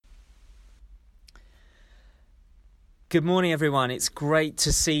Good morning, everyone. It's great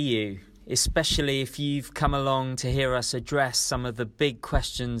to see you, especially if you've come along to hear us address some of the big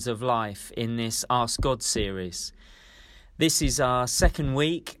questions of life in this Ask God series. This is our second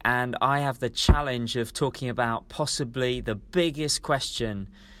week, and I have the challenge of talking about possibly the biggest question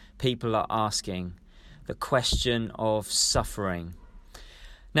people are asking, the question of suffering.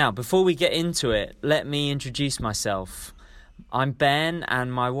 Now, before we get into it, let me introduce myself. I'm Ben,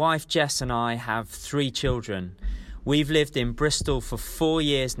 and my wife Jess and I have 3 children. We've lived in Bristol for 4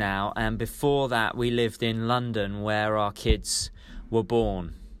 years now, and before that we lived in London where our kids were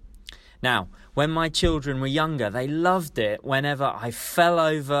born. Now, when my children were younger, they loved it whenever I fell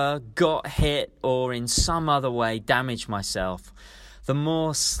over, got hit, or in some other way damaged myself. The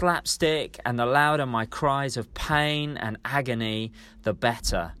more slapstick and the louder my cries of pain and agony, the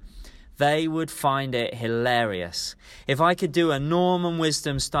better. They would find it hilarious. If I could do a Norman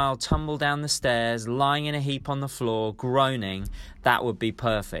Wisdom style tumble down the stairs, lying in a heap on the floor, groaning, that would be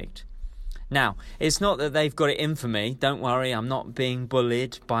perfect. Now, it's not that they've got it in for me. Don't worry, I'm not being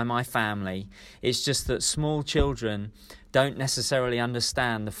bullied by my family. It's just that small children don't necessarily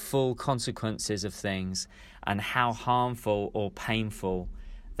understand the full consequences of things and how harmful or painful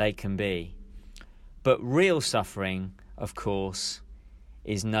they can be. But real suffering, of course,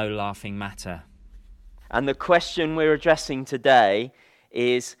 is no laughing matter. And the question we're addressing today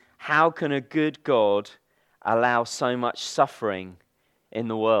is, how can a good God allow so much suffering in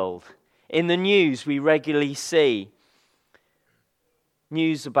the world? In the news, we regularly see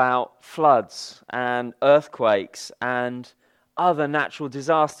news about floods and earthquakes and other natural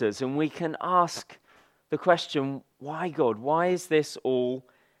disasters, and we can ask the question, why God? Why is this all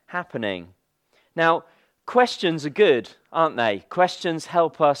happening? Now, questions are good, aren't they? Questions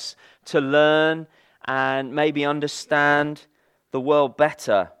help us to learn and maybe understand the world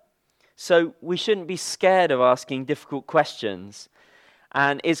better. So we shouldn't be scared of asking difficult questions.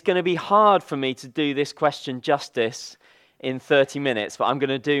 And it's going to be hard for me to do this question justice in 30 minutes, but I'm going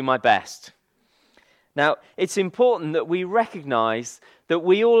to do my best. Now, it's important that we recognize that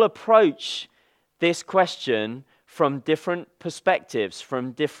we all approach this question from different perspectives,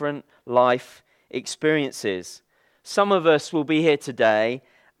 from different life experiences. Some of us will be here today,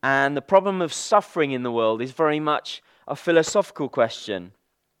 and the problem of suffering in the world is very much a philosophical question.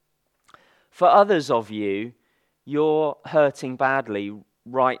 For others of you, you're hurting badly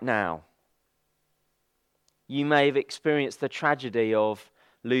right now. You may have experienced the tragedy of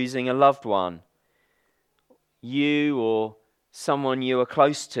losing a loved one. You or someone you are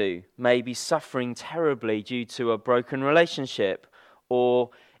close to may be suffering terribly due to a broken relationship or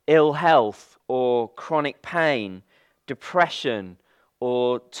ill health or chronic pain, depression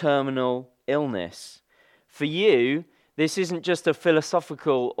or terminal illness. For you, this isn't just a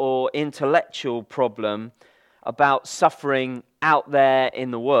philosophical or intellectual problem about suffering out there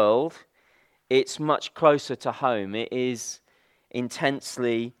in the world. It's much closer to home. It is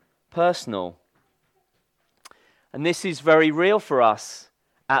intensely personal. And this is very real for us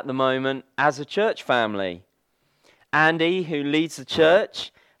at the moment as a church family. Andy, who leads the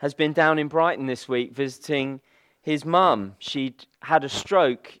church, has been down in Brighton this week visiting his mum. She'd had a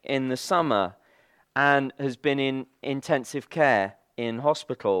stroke in the summer and has been in intensive care in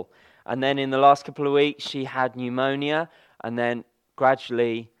hospital. And then in the last couple of weeks, she had pneumonia and then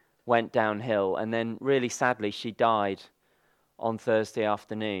gradually went downhill. And then really sadly, she died on Thursday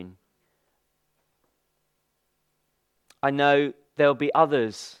afternoon. I know there'll be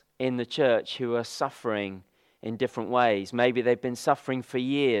others in the church who are suffering in different ways. Maybe they've been suffering for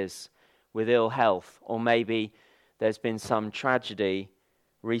years with ill health, or maybe there's been some tragedy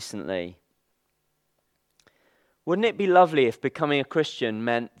recently. Wouldn't it be lovely if becoming a Christian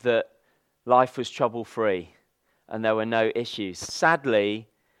meant that life was trouble-free and there were no issues? Sadly,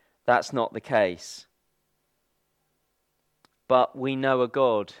 that's not the case. But we know a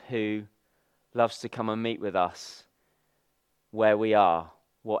God who loves to come and meet with us where we are,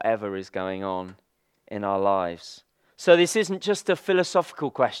 whatever is going on in our lives. So this isn't just a philosophical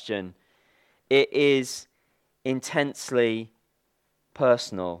question. It is intensely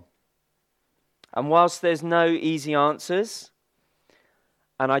personal. And whilst there's no easy answers,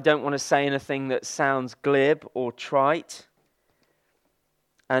 and I don't want to say anything that sounds glib or trite,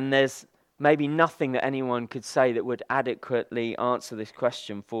 and there's maybe nothing that anyone could say that would adequately answer this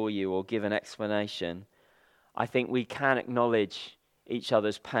question for you or give an explanation, I think we can acknowledge each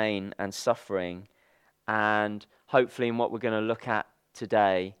other's pain and suffering, and hopefully in what we're going to look at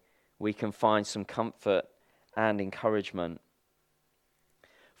today, we can find some comfort and encouragement.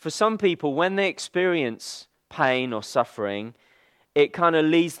 For some people, when they experience pain or suffering, it kind of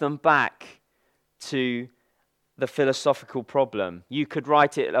leads them back to the philosophical problem. You could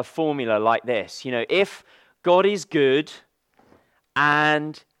write it a formula like this. If God is good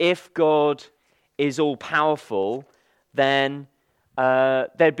and if God is all-powerful, then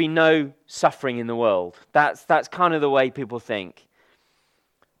there'd be no suffering in the world. That's kind of the way people think.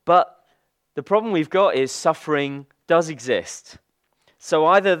 But the problem we've got is suffering does exist. So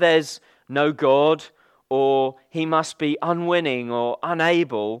either there's no God, or he must be unwilling or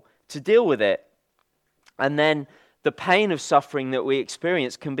unable to deal with it. And then the pain of suffering that we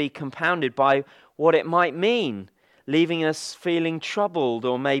experience can be compounded by what it might mean, leaving us feeling troubled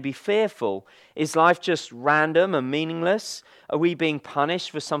or maybe fearful. Is life just random and meaningless? Are we being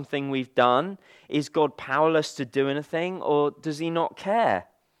punished for something we've done? Is God powerless to do anything, or does he not care?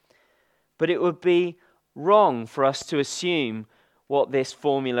 But it would be wrong for us to assume what this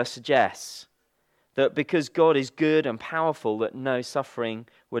formula suggests, that because God is good and powerful, that no suffering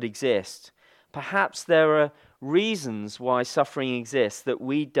would exist. Perhaps there are reasons why suffering exists that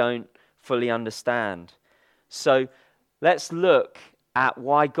we don't fully understand. So let's look at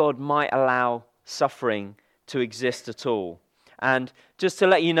why God might allow suffering to exist at all. And just to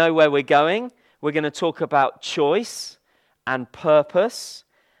let you know where we're going to talk about choice and purpose.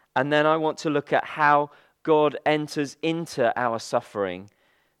 And then I want to look at how God enters into our suffering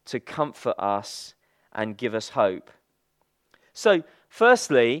to comfort us and give us hope. So,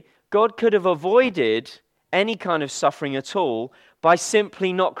 firstly, God could have avoided any kind of suffering at all by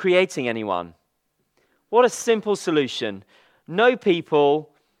simply not creating anyone. What a simple solution. No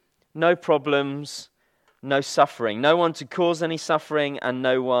people, no problems, no suffering. No one to cause any suffering and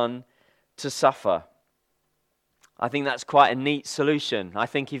no one to suffer. I think that's quite a neat solution. I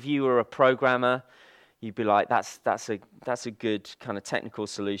think if you were a programmer, you'd be like, that's a good kind of technical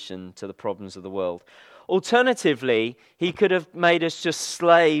solution to the problems of the world. Alternatively, he could have made us just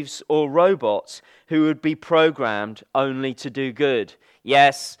slaves or robots who would be programmed only to do good.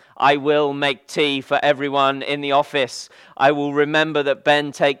 Yes, I will make tea for everyone in the office. I will remember that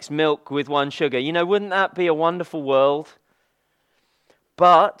Ben takes milk with 1 sugar. Wouldn't that be a wonderful world?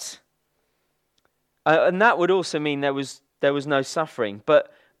 But, and that would also mean there was no suffering.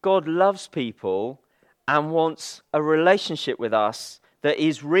 But God loves people and wants a relationship with us that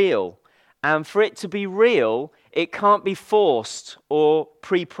is real. And for it to be real, it can't be forced or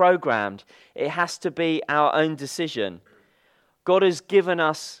pre-programmed. It has to be our own decision. God has given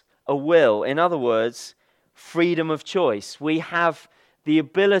us a will. In other words, freedom of choice. We have the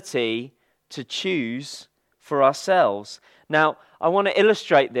ability to choose for ourselves. Now, I want to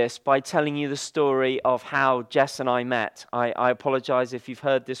illustrate this by telling you the story of how Jess and I met. I apologize if you've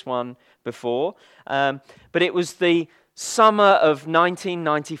heard this one before. But it was the summer of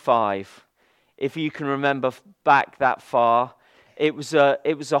 1995. If you can remember back that far. It was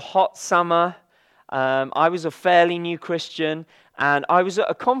a hot summer. I was a fairly new Christian, and I was at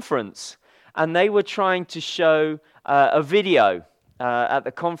a conference, and they were trying to show a video at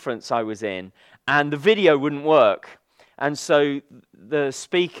the conference I was in, and the video wouldn't work. And so the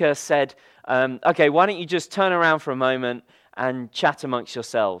speaker said, okay, why don't you just turn around for a moment and chat amongst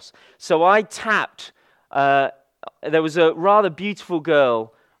yourselves. So I tapped, there was a rather beautiful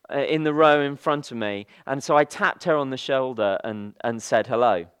girl in the row in front of me, and so I tapped her on the shoulder and said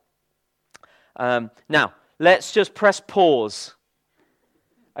hello. Now, let's just press pause.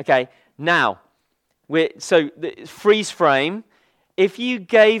 Okay, now, freeze frame. If you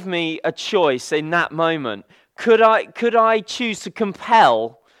gave me a choice in that moment, could I choose to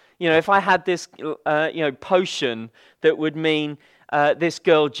compel, if I had this, potion that would mean this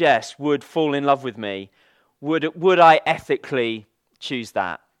girl Jess would fall in love with me, would I ethically choose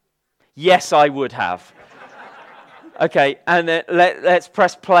that? Yes, I would have. Okay, and then let's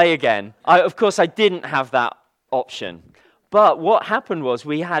press play again. Of course, I didn't have that option. But what happened was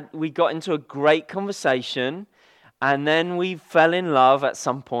we got into a great conversation, and then we fell in love at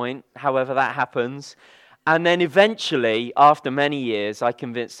some point, however that happens. And then eventually, after many years, I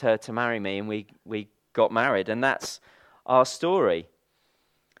convinced her to marry me, and we got married. And that's our story.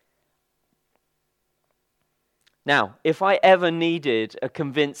 Now, if I ever needed a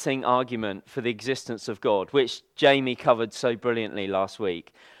convincing argument for the existence of God, which Jamie covered so brilliantly last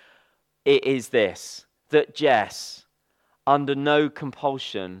week, it is this, that Jess, under no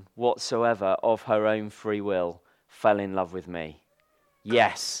compulsion whatsoever of her own free will, fell in love with me.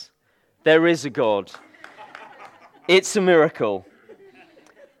 Yes, there is a God. It's a miracle.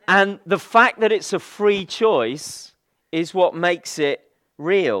 And the fact that it's a free choice is what makes it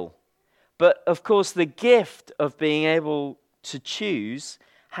real. But of course, the gift of being able to choose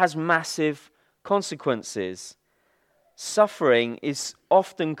has massive consequences. suffering is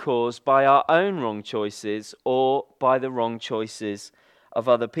often caused by our own wrong choices or by the wrong choices of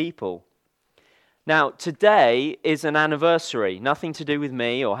other people. Now, today is an anniversary, nothing to do with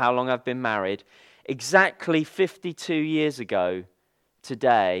me or how long I've been married. Exactly 52 years ago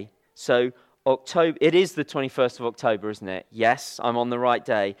today, so October, it is the 21st of October, isn't it? Yes, I'm on the right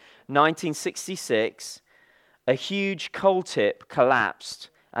day. 1966, a huge coal tip collapsed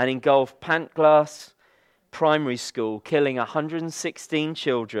and engulfed Pantglas Primary School, killing 116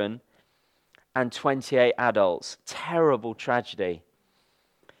 children and 28 adults. Terrible tragedy.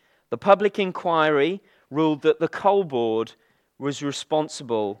 The public inquiry ruled that the coal board was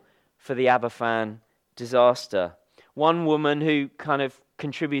responsible for the Aberfan disaster. One woman who kind of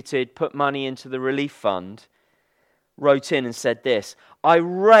contributed, put money into the relief fund, wrote in and said this: "I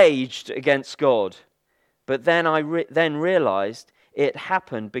raged against God, but then I realized it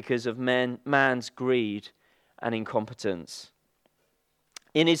happened because of man's greed and incompetence."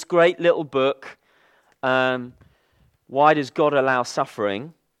 In his great little book, Why Does God Allow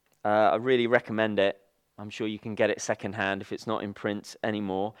Suffering? I really recommend it. I'm sure you can get it secondhand if it's not in print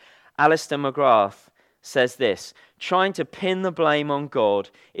anymore. Alistair McGrath says this: "Trying to pin the blame on God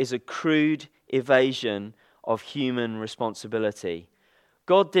is a crude evasion of human responsibility.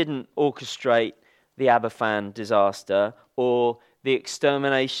 God didn't orchestrate the Aberfan disaster or the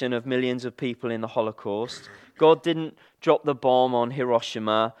extermination of millions of people in the Holocaust. God didn't drop the bomb on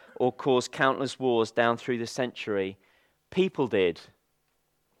Hiroshima or cause countless wars down through the century. People did.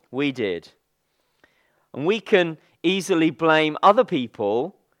 We did. And we can easily blame other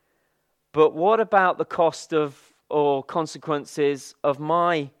people, but what about the cost of or consequences of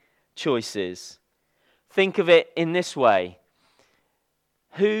my choices? Think of it in this way.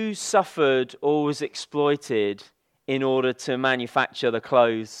 Who suffered or was exploited in order to manufacture the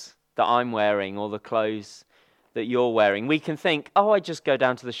clothes that I'm wearing or the clothes that you're wearing? We can think, oh, I just go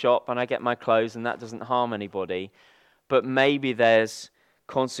down to the shop and I get my clothes and that doesn't harm anybody. But maybe there's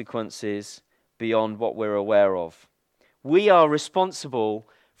consequences beyond what we're aware of. We are responsible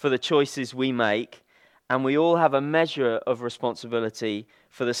for the choices we make, and we all have a measure of responsibility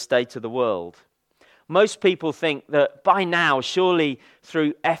for the state of the world. Most people think that by now, surely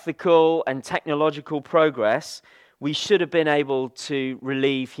through ethical and technological progress, we should have been able to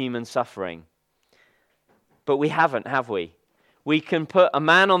relieve human suffering. But we haven't, have we? We can put a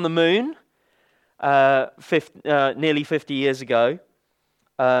man on the moon nearly 50 years ago,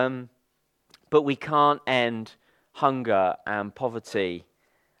 but we can't end hunger and poverty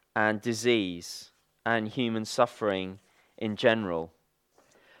and disease and human suffering in general.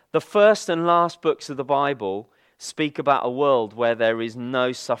 The first and last books of the Bible speak about a world where there is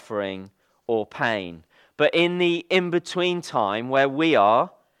no suffering or pain. But in the in-between time where we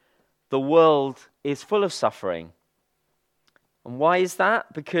are, the world is full of suffering. And why is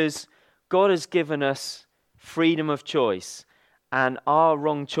that? Because God has given us freedom of choice, and our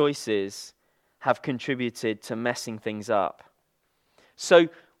wrong choices have contributed to messing things up. So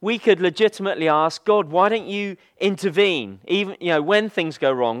we could legitimately ask God, why don't you intervene? Even when things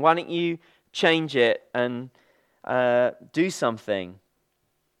go wrong, why don't you change it and do something?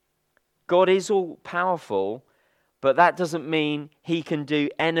 God is all powerful, but that doesn't mean he can do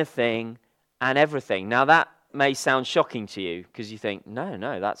anything and everything. Now that may sound shocking to you because you think,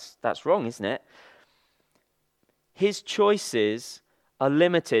 no, that's wrong, isn't it? His choices are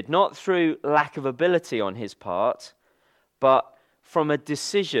limited, not through lack of ability on his part, but from a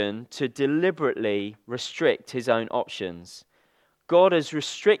decision to deliberately restrict his own options. God has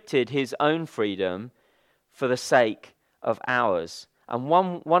restricted his own freedom for the sake of ours. And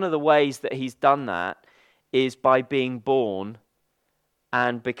one of the ways that he's done that is by being born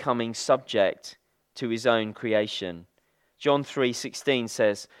and becoming subject to his own creation. John 3:16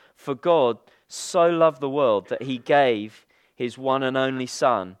 says, "For God so loved the world that he gave his one and only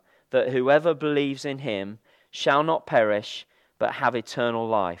Son, that whoever believes in him shall not perish, but have eternal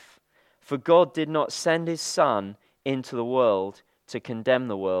life. For God did not send his Son into the world to condemn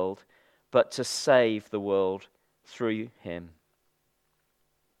the world, but to save the world through him."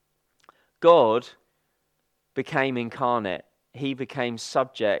 God became incarnate. He became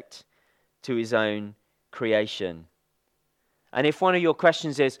subject to his own creation. And if one of your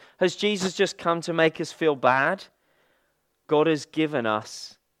questions is, has Jesus just come to make us feel bad? God has given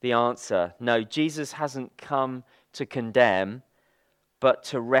us the answer. No, Jesus hasn't come to condemn, but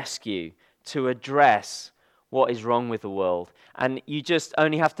to rescue, to address what is wrong with the world. And you just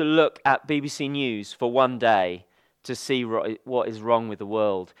only have to look at BBC News for one day to see what is wrong with the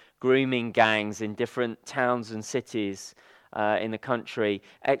world. Grooming gangs in different towns and cities in the country,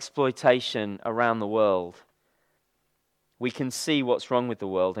 exploitation around the world. we can see what's wrong with the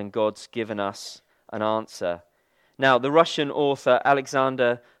world, and God's given us an answer. Now, the Russian author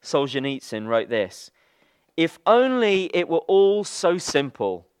Alexander Solzhenitsyn wrote this: "If only it were all so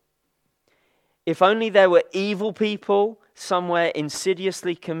simple. If only there were evil people somewhere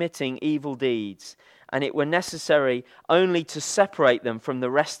insidiously committing evil deeds, and it were necessary only to separate them from the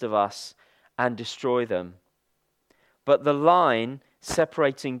rest of us and destroy them. But the line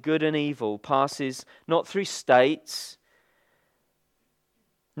separating good and evil passes not through states,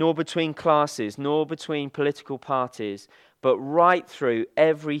 nor between classes, nor between political parties, but right through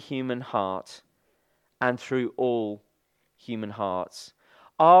every human heart and through all human hearts.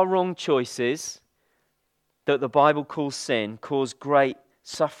 Our wrong choices, that the Bible calls sin, cause great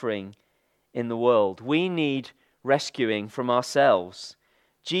suffering in the world. We need rescuing from ourselves.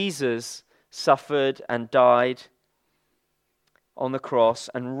 Jesus suffered and died on the cross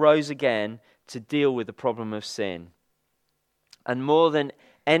and rose again to deal with the problem of sin. And more than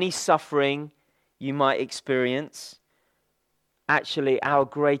any suffering you might experience, actually our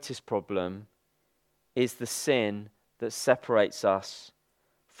greatest problem is the sin that separates us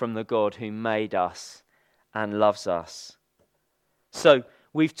from the God who made us and loves us. So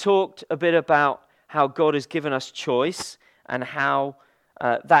we've talked a bit about how God has given us choice and how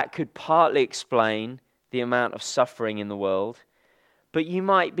that could partly explain the amount of suffering in the world. But you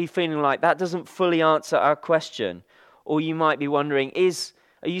might be feeling like that doesn't fully answer our question. Or you might be wondering,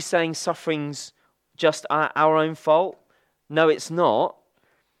 are you saying suffering's just our own fault? No, it's not.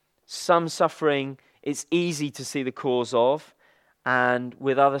 Some suffering it's easy to see the cause of, and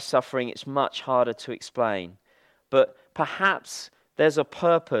with other suffering it's much harder to explain. But perhaps there's a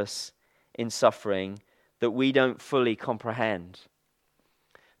purpose in suffering that we don't fully comprehend.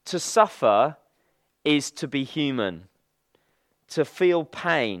 To suffer is to be human, to feel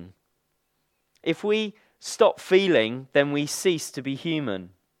pain. If we stop feeling, then we cease to be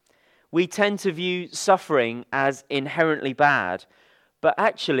human. We tend to view suffering as inherently bad, but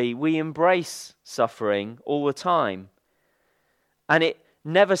actually we embrace suffering all the time. And it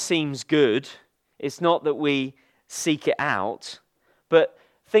never seems good. It's not that we seek it out, but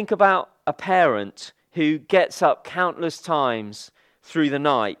think about a parent who gets up countless times through the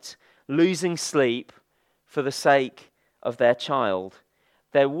night, losing sleep for the sake of their child.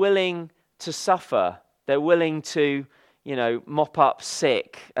 They're willing to suffer. They're willing to, mop up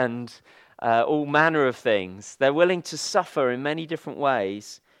sick and all manner of things. They're willing to suffer in many different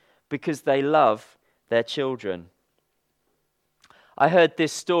ways because they love their children. I heard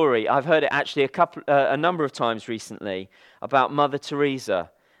this story. I've heard it actually a number of times recently about Mother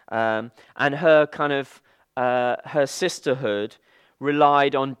Teresa and her her sisterhood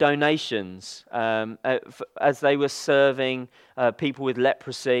relied on donations as they were serving people with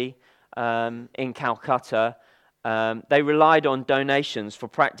leprosy in Calcutta. They relied on donations for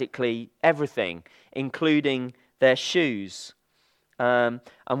practically everything, including their shoes. And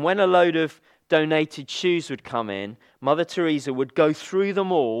when a load of donated shoes would come in, Mother Teresa would go through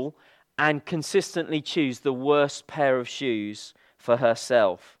them all and consistently choose the worst pair of shoes for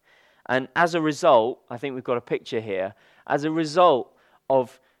herself. And as a result, I think we've got a picture here, as a result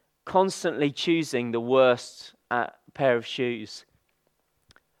of constantly choosing the worst pair of shoes,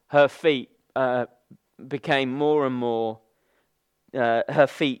 her feet became more and more, her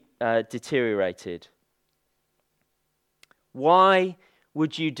feet deteriorated. Why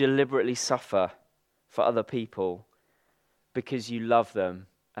would you deliberately suffer for other people? Because you love them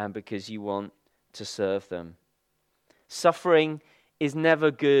and because you want to serve them. Suffering is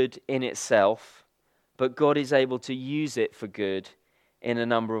never good in itself, but God is able to use it for good in a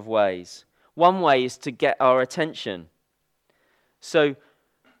number of ways. One way is to get our attention. So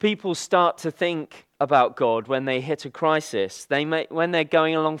people start to think about God when they hit a crisis. When they're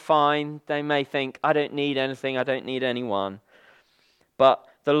going along fine, they may think, I don't need anything, I don't need anyone. But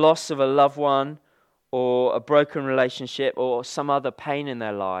the loss of a loved one or a broken relationship or some other pain in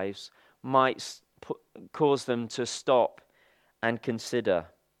their lives might cause them to stop and consider.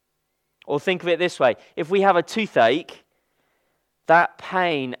 Or think of it this way. If we have a toothache, that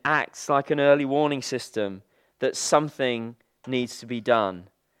pain acts like an early warning system that something needs to be done.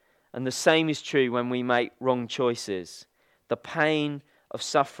 And the same is true when we make wrong choices. The pain of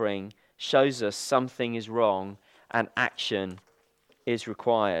suffering shows us something is wrong and action is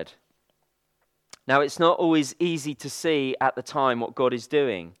required. Now, it's not always easy to see at the time what God is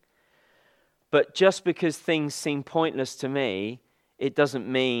doing. But just because things seem pointless to me, it doesn't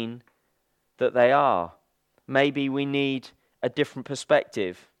mean that they are. Maybe we need a different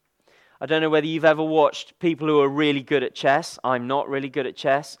perspective. I don't know whether you've ever watched people who are really good at chess. I'm not really good at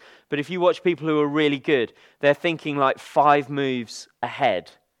chess. But if you watch people who are really good, they're thinking like 5 moves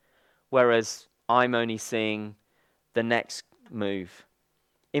ahead, whereas I'm only seeing the next move.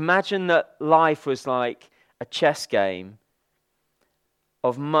 Imagine that life was like a chess game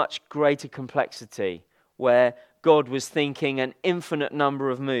of much greater complexity, where God was thinking an infinite number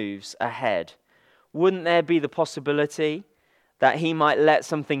of moves ahead. Wouldn't there be the possibility that he might let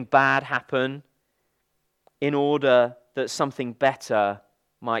something bad happen in order that something better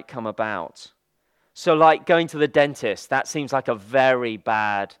might come about? So like going to the dentist, that seems like a very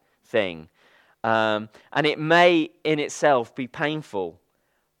bad thing. And it may in itself be painful,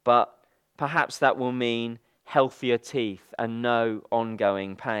 but perhaps that will mean healthier teeth and no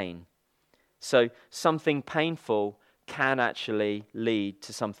ongoing pain. So something painful can actually lead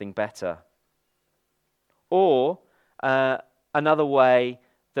to something better. Or another way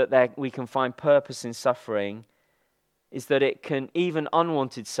that we can find purpose in suffering is that it can, even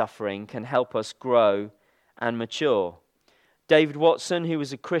unwanted suffering can help us grow and mature. David Watson, who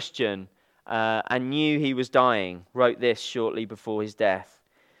was a Christian and knew he was dying, wrote this shortly before his death.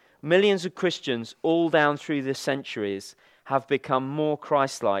 Millions of Christians all down through the centuries have become more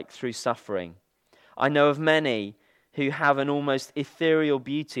Christ-like through suffering. I know of many who have an almost ethereal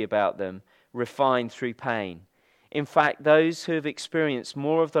beauty about them, refined through pain. In fact, those who have experienced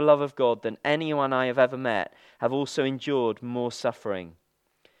more of the love of God than anyone I have ever met have also endured more suffering.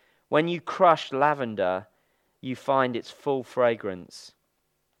 When you crush lavender, you find its full fragrance.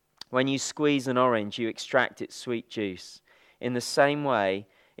 When you squeeze an orange, you extract its sweet juice. In the same way,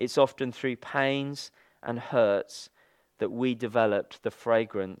 it's often through pains and hurts that we developed the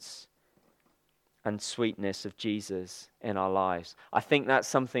fragrance and sweetness of Jesus in our lives. I think that's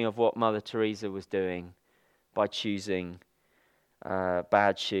something of what Mother Teresa was doing by choosing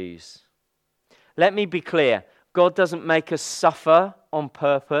bad shoes. Let me be clear. God doesn't make us suffer on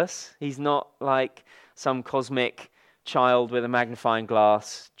purpose. He's not like some cosmic child with a magnifying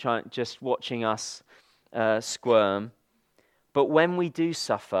glass just watching us squirm. But when we do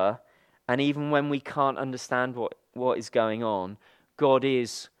suffer, and even when we can't understand what is going on, God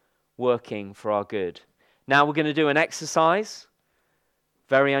is working for our good. Now we're going to do an exercise.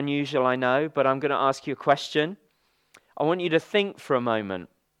 Very unusual, I know, but I'm going to ask you a question. I want you to think for a moment.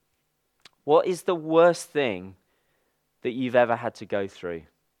 What is the worst thing that you've ever had to go through?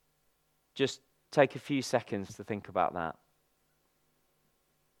 Just take a few seconds to think about that.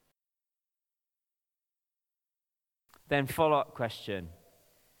 Then follow-up question.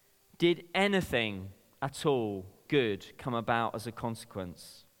 Did anything at all good come about as a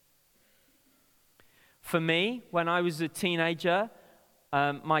consequence? For me, when I was a teenager,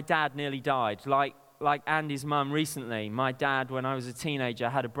 my dad nearly died. Like Andy's mum recently, my dad, when I was a teenager,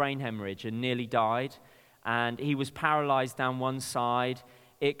 had a brain hemorrhage and nearly died. And he was paralyzed down one side.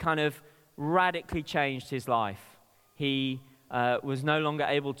 It kind of radically changed his life. He was no longer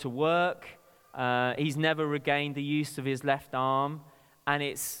able to work. He's never regained the use of his left arm, and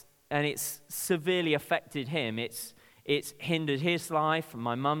it's severely affected him. It's hindered his life and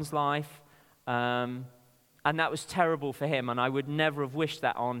my mum's life, and that was terrible for him, and I would never have wished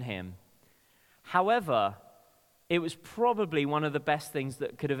that on him. However, it was probably one of the best things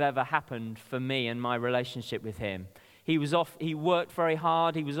that could have ever happened for me and my relationship with him. He worked very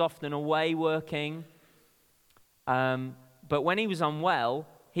hard. He was often away working, but when he was unwell,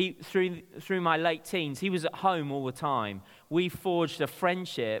 through my late teens, he was at home all the time. We forged a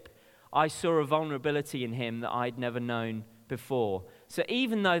friendship. I saw a vulnerability in him that I'd never known before. So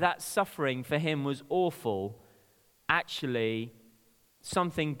even though that suffering for him was awful, actually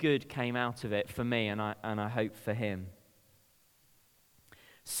something good came out of it for me, and I hope for him.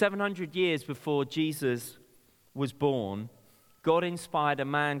 700 years before Jesus was born, God inspired a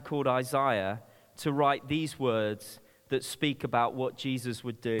man called Isaiah to write these words that speak about what Jesus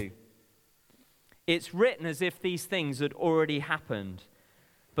would do. It's written as if these things had already happened,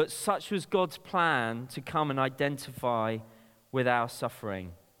 but such was God's plan to come and identify with our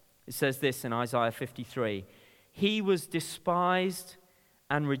suffering. It says this in Isaiah 53, "He was despised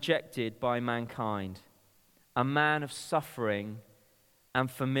and rejected by mankind, a man of suffering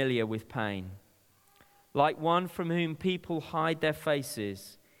and familiar with pain. Like one from whom people hide their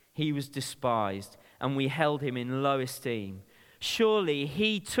faces, he was despised, and we held him in low esteem. Surely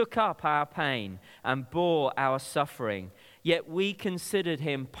he took up our pain and bore our suffering, yet we considered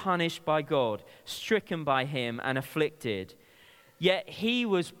him punished by God, stricken by him and afflicted. Yet he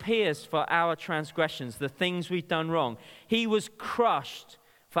was pierced for our transgressions, the things we've done wrong. He was crushed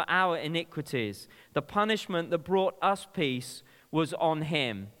for our iniquities. The punishment that brought us peace was on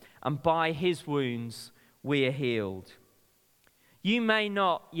him, and by his wounds we are healed. You may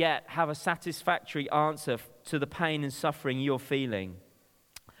not yet have a satisfactory answer to the pain and suffering you're feeling,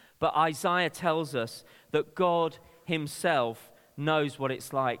 but Isaiah tells us that God himself knows what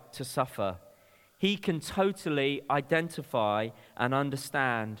it's like to suffer. He can totally identify and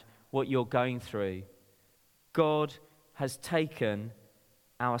understand what you're going through. God has taken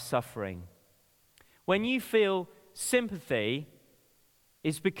our suffering. When you feel sympathy,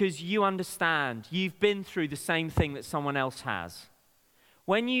 it's because you understand you've been through the same thing that someone else has.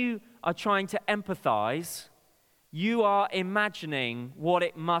 When you are trying to empathize, you are imagining what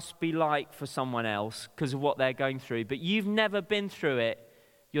it must be like for someone else because of what they're going through, but you've never been through it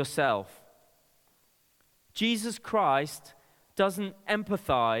yourself. Jesus Christ doesn't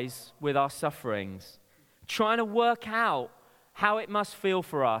empathize with our sufferings, trying to work out how it must feel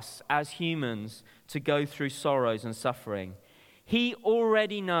for us as humans to go through sorrows and suffering. He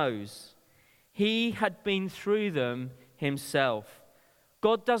already knows. He had been through them himself.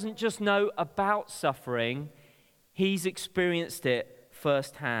 God doesn't just know about suffering, he's experienced it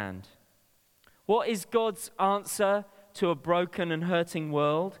firsthand. What is God's answer to a broken and hurting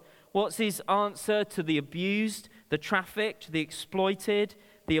world? What's his answer to the abused, the trafficked, the exploited,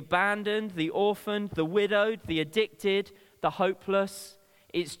 the abandoned, the orphaned, the widowed, the addicted, the hopeless?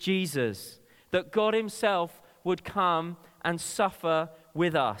 It's Jesus. That God himself would come and suffer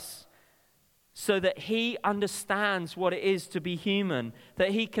with us so that he understands what it is to be human,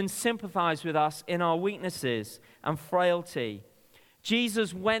 that he can sympathize with us in our weaknesses and frailty.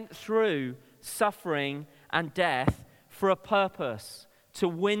 Jesus went through suffering and death for a purpose, to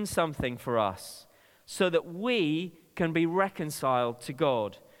win something for us, so that we can be reconciled to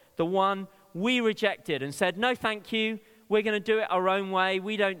God. The one we rejected and said, no, thank you, we're going to do it our own way,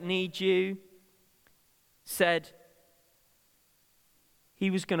 we don't need you, said he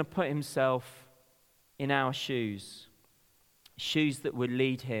was going to put himself in our shoes, shoes that would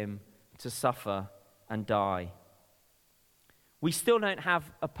lead him to suffer and die. We still don't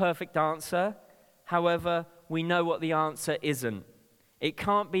have a perfect answer. However, we know what the answer isn't. It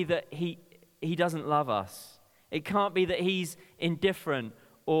can't be that he doesn't love us. It can't be that he's indifferent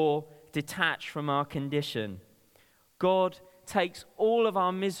or detached from our condition. God takes all of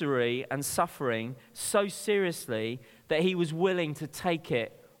our misery and suffering so seriously that he was willing to take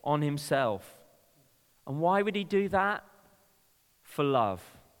it on himself. And why would he do that? For love.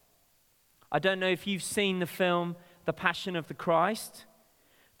 I don't know if you've seen the film The Passion of the Christ.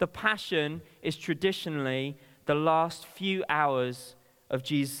 The Passion is traditionally the last few hours of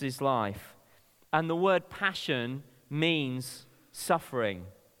Jesus' life. And the word passion means suffering.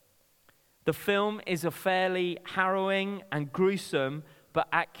 The film is a fairly harrowing and gruesome but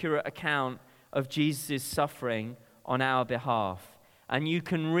accurate account of Jesus' suffering on our behalf. And you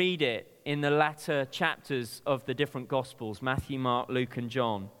can read it in the latter chapters of the different Gospels, Matthew, Mark, Luke, and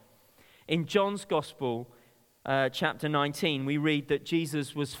John. In John's Gospel, chapter 19, we read that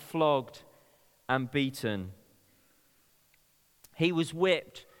Jesus was flogged and beaten. He was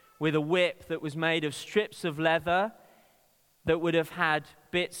whipped with a whip that was made of strips of leather that would have had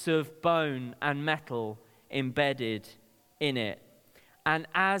bits of bone and metal embedded in it. And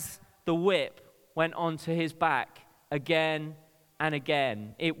as the whip went onto his back again and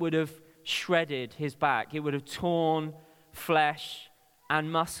again, it would have shredded his back. It would have torn flesh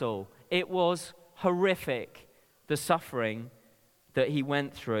and muscle. It was horrific, the suffering that he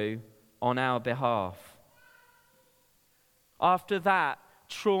went through on our behalf. After that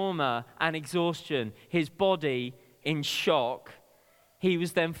trauma and exhaustion, his body in shock, he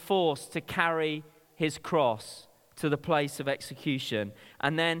was then forced to carry his cross to the place of execution.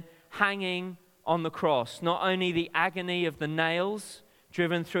 And then hanging on the cross, not only the agony of the nails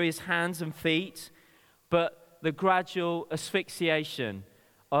driven through his hands and feet, but the gradual asphyxiation,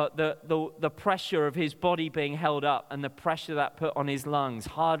 the pressure of his body being held up and the pressure that put on his lungs,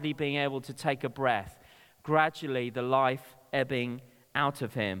 hardly being able to take a breath, gradually the life ebbing out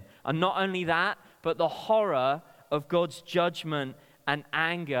of him. And not only that, but the horror of God's judgment and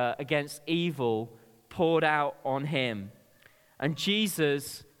anger against evil poured out on him. And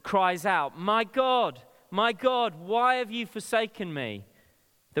Jesus cries out, my God, why have you forsaken me?"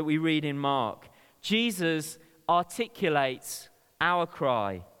 that we read in Mark. Jesus articulates our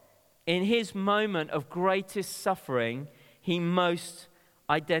cry. In his moment of greatest suffering, he most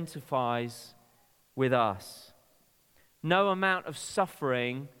identifies with us. No amount of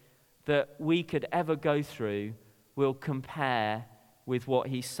suffering that we could ever go through will compare with what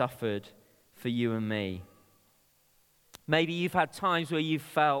he suffered for you and me. Maybe you've had times where you've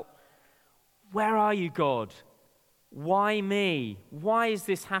felt, where are you, God? Why me? Why is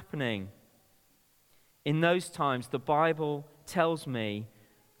this happening? In those times, the Bible tells me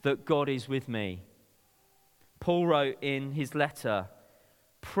that God is with me. Paul wrote in his letter,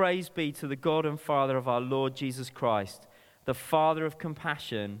 "Praise be to the God and Father of our Lord Jesus Christ, the Father of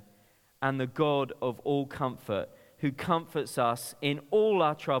compassion and the God of all comfort, who comforts us in all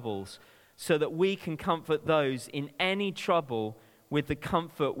our troubles, so that we can comfort those in any trouble with the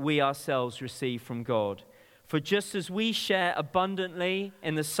comfort we ourselves receive from God. For just as we share abundantly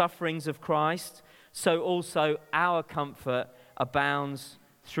in the sufferings of Christ, so also our comfort abounds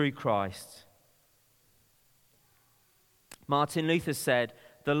through Christ." Martin Luther said,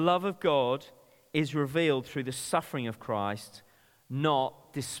 "The love of God is revealed through the suffering of Christ,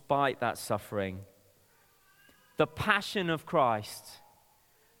 not despite that suffering." The passion of Christ,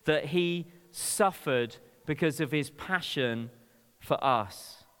 that he suffered because of his passion for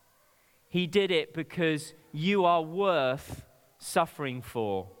us. He did it because you are worth suffering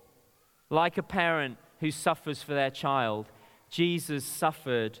for. Like a parent who suffers for their child, Jesus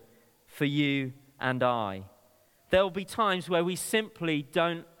suffered for you and I. There will be times where we simply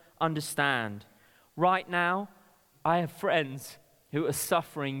don't understand. Right now, I have friends who are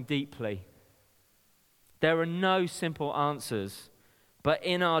suffering deeply. There are no simple answers, but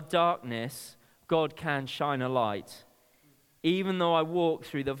in our darkness, God can shine a light. Even though I walk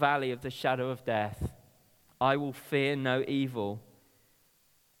through the valley of the shadow of death, I will fear no evil,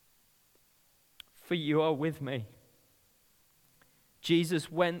 for you are with me.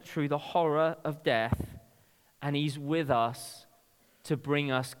 Jesus went through the horror of death, and he's with us to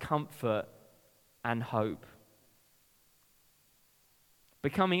bring us comfort and hope.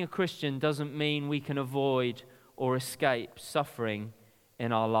 Becoming a Christian doesn't mean we can avoid or escape suffering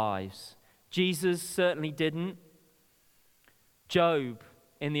in our lives. Jesus certainly didn't. Job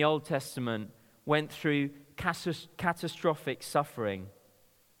in the Old Testament went through catastrophic suffering.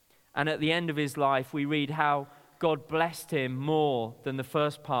 And at the end of his life, we read how God blessed him more than the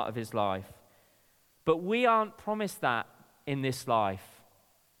first part of his life. But we aren't promised that in this life.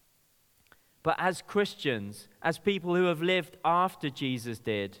 But as Christians, as people who have lived after Jesus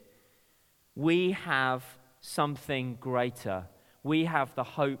did, we have something greater. We have the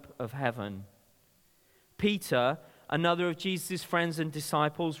hope of heaven. Peter, another of Jesus' friends and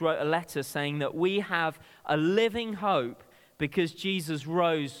disciples, wrote a letter saying that we have a living hope because Jesus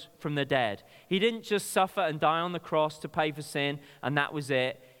rose from the dead. He didn't just suffer and die on the cross to pay for sin, and that was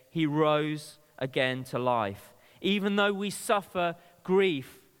it. He rose again to life. Even though we suffer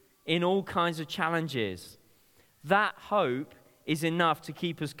grief in all kinds of challenges, that hope is enough to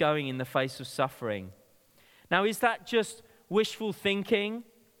keep us going in the face of suffering. Now, is that just wishful thinking?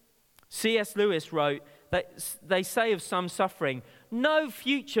 C.S. Lewis wrote that they say of some suffering, no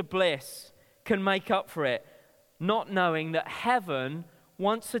future bliss can make up for it, not knowing that heaven,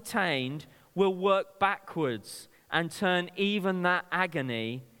 once attained, will work backwards and turn even that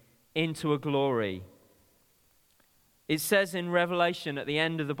agony into a glory. It says in Revelation at the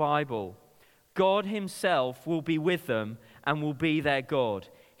end of the Bible, God himself will be with them and will be their God.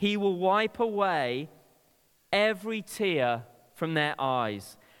 He will wipe away every tear from their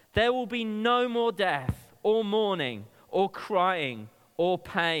eyes. There will be no more death or mourning or crying or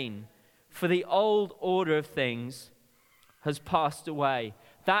pain, for the old order of things has passed away.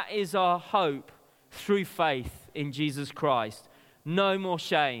 That is our hope through faith in Jesus Christ. No more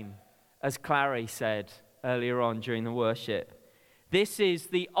shame, as Clary said earlier on during the worship. This is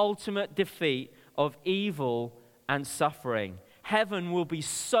the ultimate defeat of evil and suffering. Heaven will be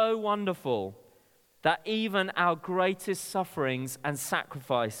so wonderful that even our greatest sufferings and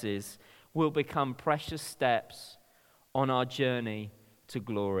sacrifices will become precious steps on our journey to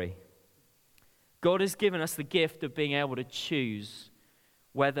glory. God has given us the gift of being able to choose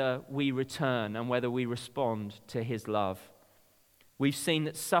whether we return and whether we respond to his love. We've seen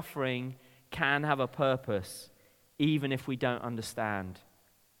that suffering can have a purpose, even if we don't understand.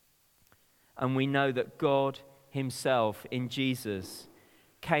 And we know that God himself in Jesus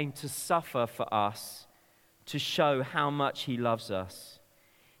came to suffer for us to show how much he loves us.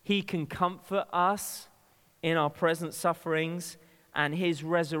 He can comfort us in our present sufferings, and his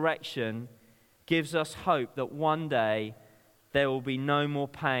resurrection gives us hope that one day there will be no more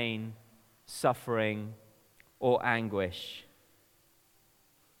pain, suffering, or anguish.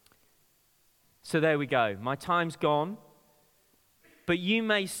 So there we go. My time's gone, but you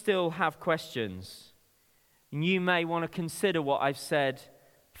may still have questions. You may want to consider what I've said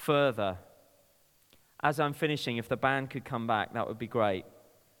further. As I'm finishing, if the band could come back, that would be great.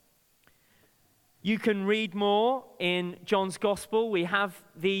 You can read more in John's Gospel. We have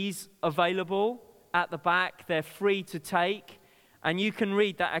these available at the back. They're free to take. And you can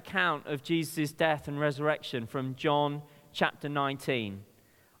read that account of Jesus' death and resurrection from John chapter 19.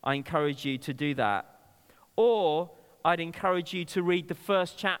 I encourage you to do that. Or I'd encourage you to read the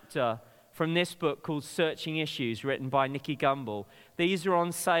first chapter from this book called Searching Issues, written by Nicky Gumbel. These are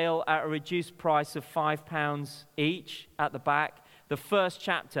on sale at a reduced price of £5 each at the back. The first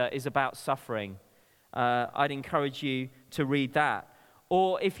chapter is about suffering. I'd encourage you to read that.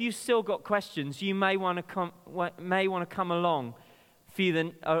 Or if you've still got questions, you may want to come along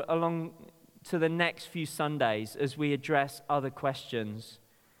along to the next few Sundays as we address other questions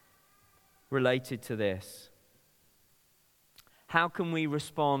related to this. How can we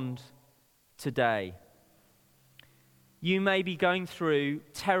respond today? You may be going through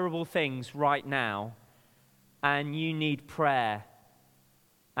terrible things right now, and you need prayer,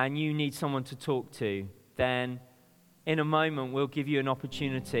 and you need someone to talk to. Then in a moment we'll give you an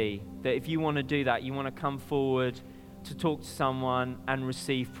opportunity that if you want to do that, you want to come forward to talk to someone and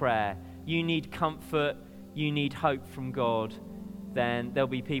receive prayer. You need comfort, you need hope from God, then there'll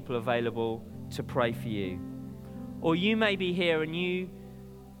be people available to pray for you. Or you may be here and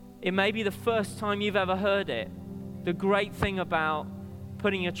it may be the first time you've ever heard it. The great thing about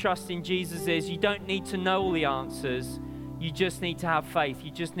putting your trust in Jesus is you don't need to know all the answers. You just need to have faith.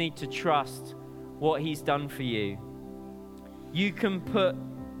 You just need to trust what He's done for you. You can put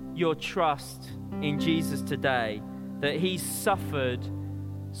your trust in Jesus today, that He's suffered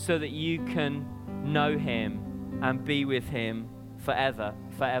so that you can know Him and be with Him forever.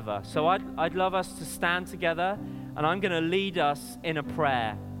 So I'd love us to stand together, and I'm going to lead us in a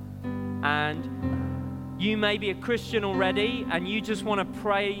prayer. And you may be a Christian already, and you just want to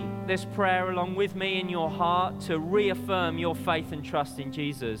pray this prayer along with me in your heart to reaffirm your faith and trust in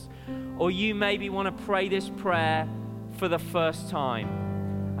Jesus. Or you maybe want to pray this prayer for the first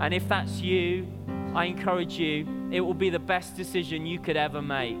time. And if that's you, I encourage you, it will be the best decision you could ever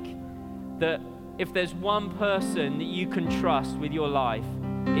make. That if there's one person that you can trust with your life,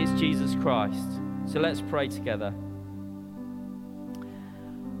 it's Jesus Christ. So let's pray together.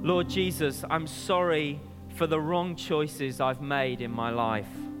 Lord Jesus, I'm sorry for the wrong choices I've made in my life.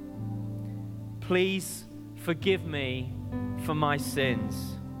 Please forgive me for my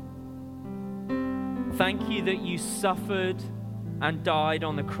sins. Thank you that you suffered and died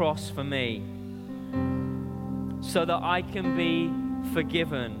on the cross for me, so that I can be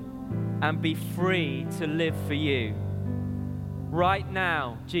forgiven and be free to live for you. Right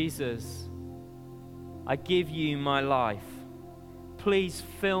now, Jesus, I give you my life. Please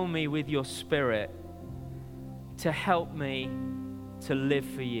fill me with your Spirit to help me to live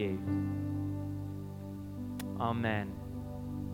for you. Amen.